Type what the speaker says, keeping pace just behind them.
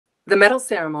The medal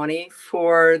ceremony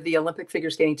for the Olympic figure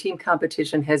skating team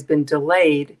competition has been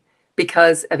delayed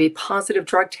because of a positive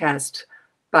drug test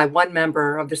by one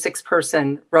member of the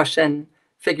six-person Russian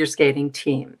figure skating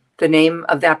team. The name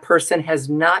of that person has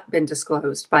not been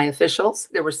disclosed by officials.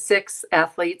 There were six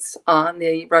athletes on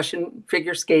the Russian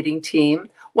figure skating team.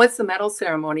 Once the medal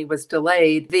ceremony was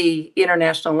delayed, the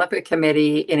International Olympic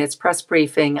Committee, in its press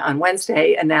briefing on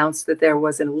Wednesday, announced that there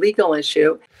was a legal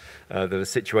issue. The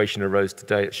situation arose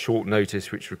today at short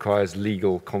notice, which requires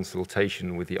legal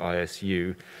consultation with the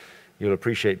ISU. You'll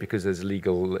appreciate, because there's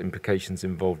legal implications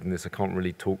involved in this, I can't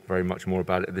really talk very much more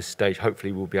about it at this stage.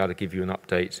 Hopefully we'll be able to give you an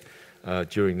update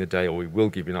during the day, or we will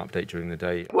give you an update during the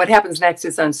day. What happens next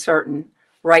is uncertain.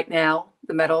 Right now,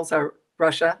 the medals are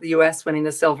Russia, the U.S. winning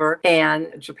the silver,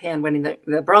 and Japan winning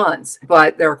the bronze.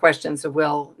 But there are questions of,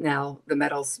 will now the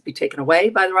medals be taken away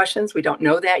by the Russians? We don't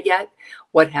know that yet.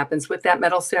 What happens with that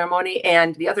medal ceremony?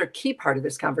 And the other key part of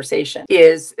this conversation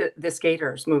is the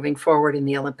skaters moving forward in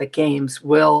the Olympic Games.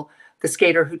 Will the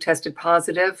skater who tested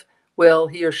positive, will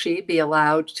he or she be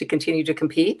allowed to continue to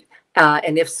compete?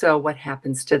 And if so, what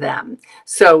happens to them?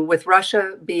 So with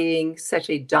Russia being such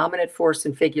a dominant force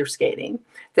in figure skating,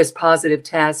 this positive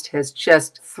test has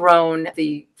just thrown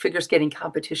the figure skating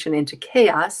competition into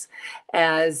chaos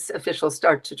as officials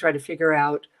start to try to figure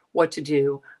out what to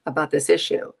do about this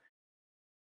issue.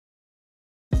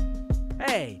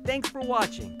 Hey, thanks for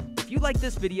watching. If you like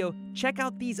this video, check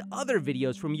out these other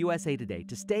videos from USA Today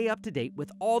to stay up to date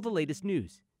with all the latest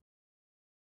news.